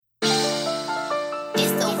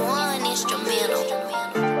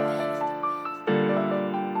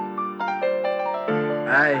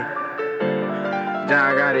Hey,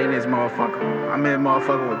 Dat Bag in this motherfucker. I'm in this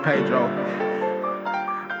motherfucker with Pedro.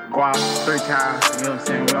 Go out 3 times, you know what I'm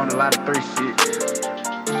saying? We on a lot of 3 shit.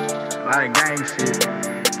 A lot of gang shit.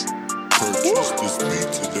 Purchase this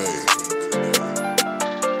beat today.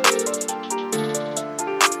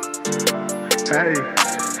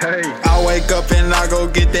 Hey. I wake up and I go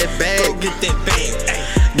get that bag.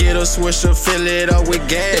 Get a swisher, fill it up with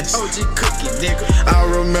gas. OG cookie, nigga. I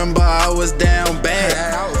remember I was down bad.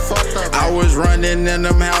 I was fucked up. I was running in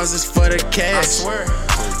them houses for the cash. I swear.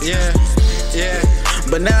 Yeah.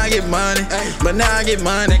 But now I get money.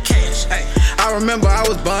 Cash. I remember I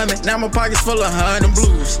was bumming. Now my pockets full of hundred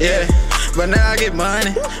blues. Yeah. But now I get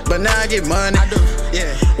money. I do.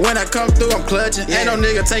 Yeah. When I come through, I'm clutching. Ain't no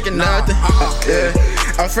nigga taking nothing. Yeah.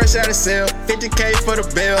 I'm fresh out of cell. 50K for the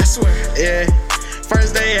bill. I swear. Yeah.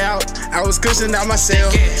 First day out, I was cushioning out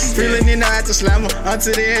myself. Feeling you know I had to slam them.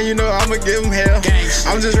 Until the end, you know I'ma give them hell.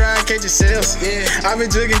 I'm just riding catching sales. I been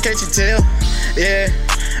jugging, can't you tell? Yeah.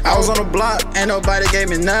 I was on the block, ain't nobody gave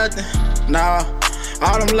me nothing. Nah.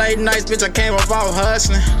 All them late nights, bitch, I came up out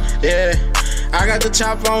hustling. Yeah. I got the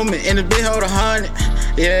chop on me, and the bitch hold 100.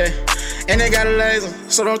 Yeah. And they got a laser,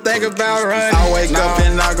 so don't think about running. I wake up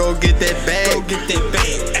and I go get that bag.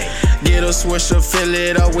 Get a swisher, fill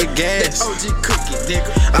it up with gas. OG cookie,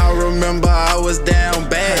 nigga. I remember I was down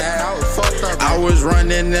bad. I was fucked up. I was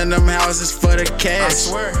running in them houses for the cash. I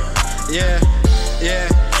swear. Yeah.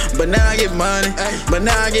 But now I get money.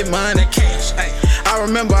 Cash. I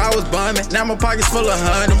remember I was bumming. Now my pockets full of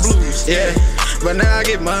hundred blues. Yeah. But now I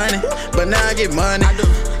get money. I do.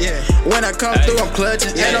 Yeah. When I come through, I'm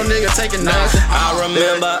clutching. Ain't no nigga taking nothing. I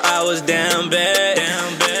remember I was down bad.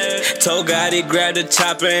 Told God he grabbed the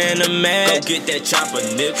chopper and the mat. Go get that chopper,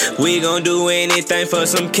 nigga. We gon' do anything for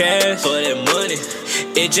some cash. For that money.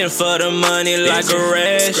 Itching for the money like a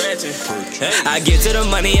rash. Scratching. I get to the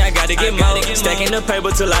money, I gotta get more. Stacking the paper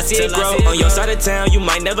till I see it grow. On your side of town, you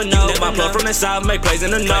might never know. My plug from the south make plays in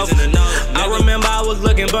the north. I remember I was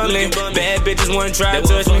looking bummy. Bad bitches wouldn't try to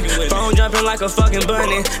touch me. Phone jumping like a fucking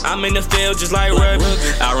bunny. I'm in the field just like rugby.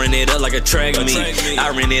 I run it up like a track meet. I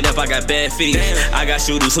ran it up, I got bad feet. I got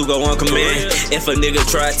shooters who go on command. If a nigga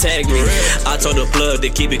try to tag me, I told the plug to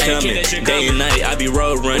keep it coming. Day and night, I be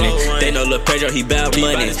road running. They know Lil Pedro, he bout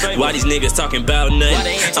money. Why these niggas talking about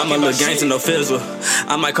nothing? I'm a little gangster, no fizzle.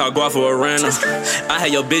 I might call Guap for a rental. I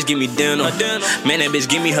had your bitch give me dinner. Man, that bitch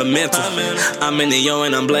give me her mental. I'm in the yo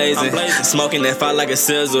and I'm blazing. Smoking that fire like a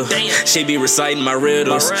sizzle. She be reciting my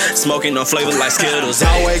riddles. Smoking on flavors like Skittles.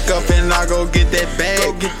 I wake up and I go get that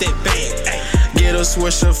bag. Get a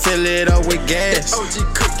swisher, fill it up with gas.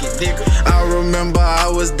 OG cookie, nigga. I remember I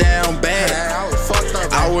was down bad. I was fucked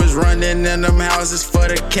up. I was running in them houses for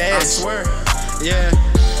the cash. I swear. Yeah.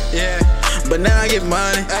 But now I get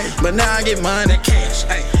money. Cash.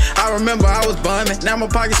 I remember I was bumming. Now my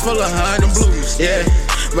pockets full of hundred blues. Yeah.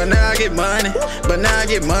 But now I get money.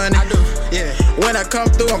 I do. Yeah. When I come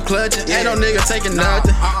through, I'm clutching. Ain't no nigga taking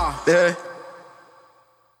nothing. Yeah.